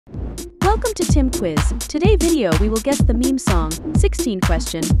Welcome to Tim Quiz. Today video we will guess the meme song. 16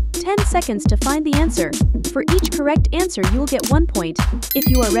 question. 10 seconds to find the answer. For each correct answer you will get 1 point. If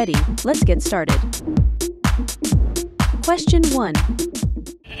you are ready, let's get started. Question 1.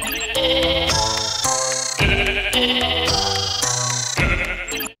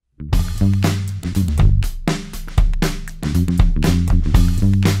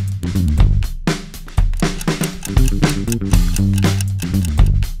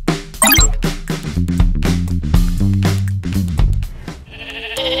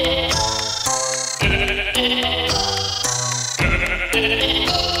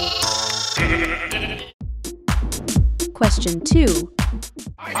 Question 2.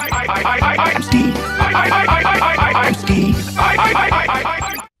 I'm Steve. I'm Steve. I'm Steve.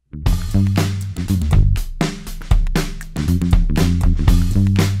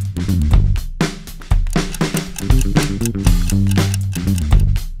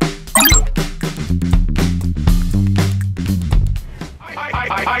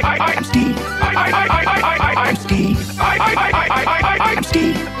 I'm Steve. I'm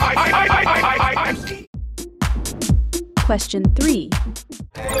Steve. I'm Steve. Question 3.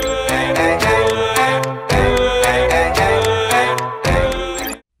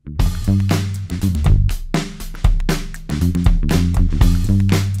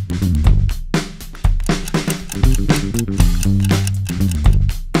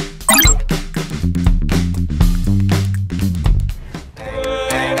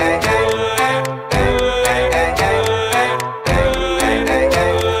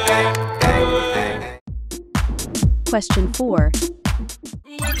 Question 4.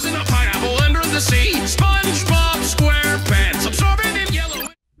 Lives in a pineapple under the sea. Spongebob SquarePants, absorbent in yellow.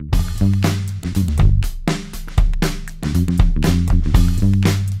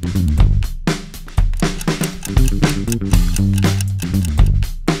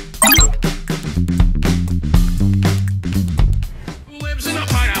 Lives in a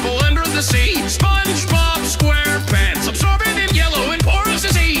pineapple under the sea. SpongeBob SquarePants, absorbent in yellow and porous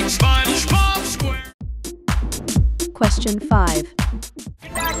as heat. SpongeBob Square. Question 5.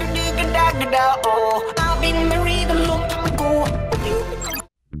 I've been married a long time ago.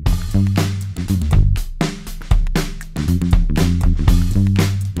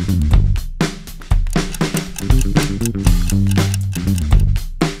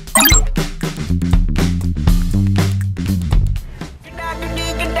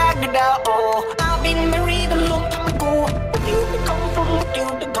 I've been married a long time ago. Where did you come from? Where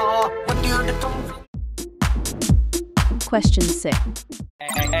did you go? Where did you come from? Question 6.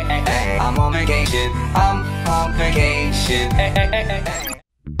 I'm on vacation. I'm on vacation.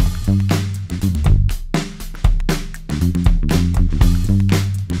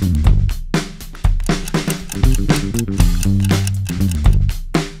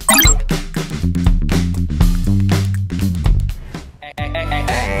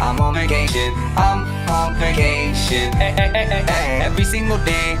 I'm on vacation. I'm on vacation. Every single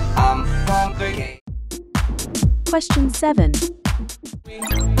day I'm on vacation. Question 7.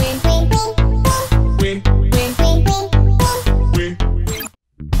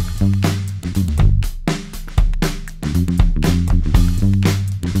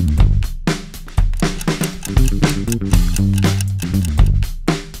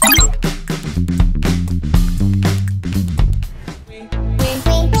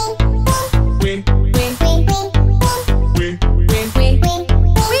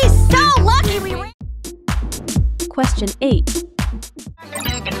 Question 8.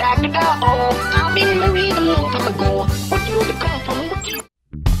 I've been married a long time ago. Where did you come from?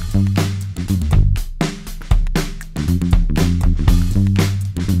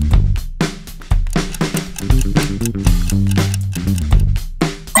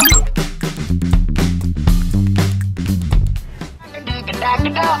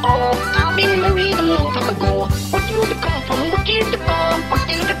 I've been married a long time ago. Where did you come from? Where did you come? Where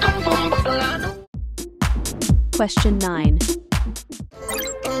did you come from? Question 9.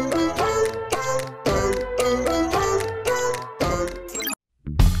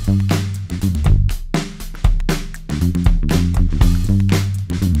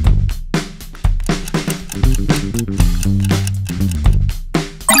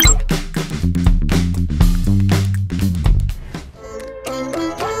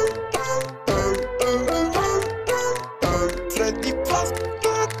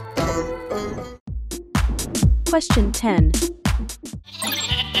 Question 10.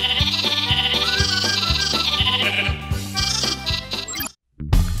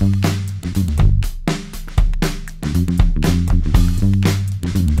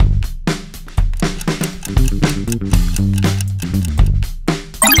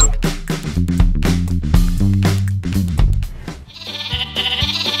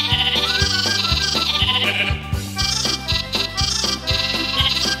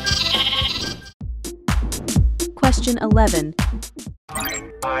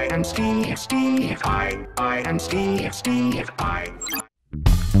 I and Steve, I and Steve, I.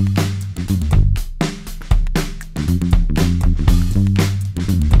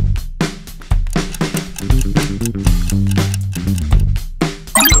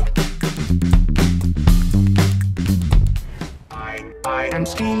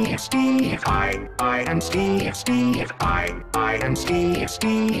 I and Steve, I and Steve, I and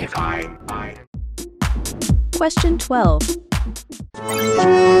Steve, I. Question 12.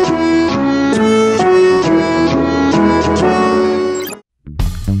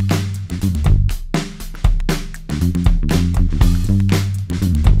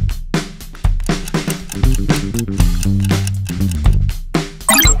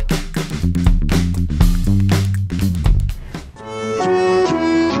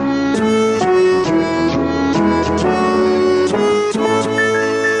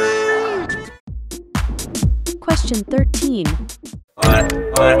 Question 13.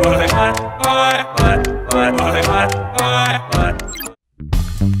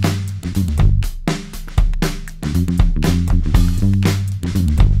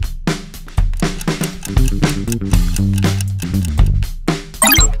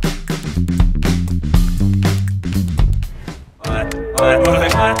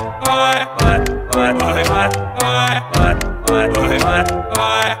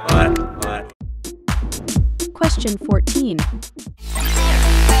 Question 14.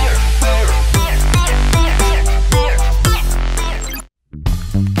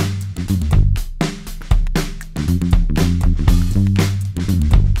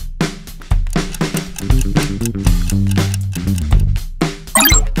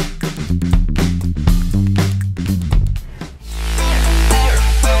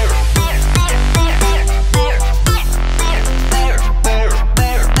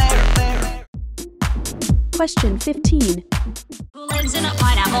 Question 15. Who lives in a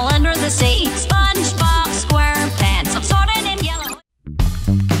pineapple under the sea? SpongeBob SquarePants, assorted in yellow.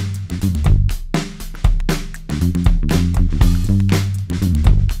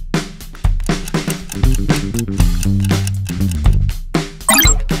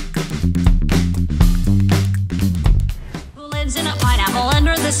 Who lives in a pineapple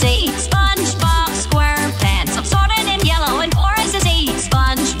under the sea? SpongeBob SquarePants, assorted in yellow and orange to see.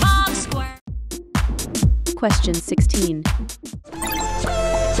 SpongeBob Square. Question 16.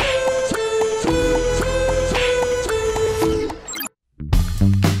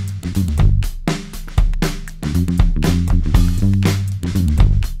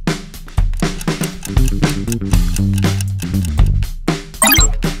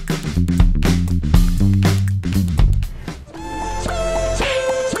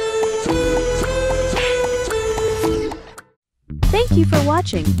 Thank you for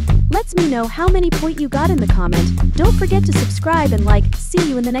watching. Let me know how many points you got in the comment. Don't forget to subscribe and like. See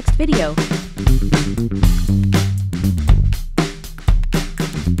you in the next video.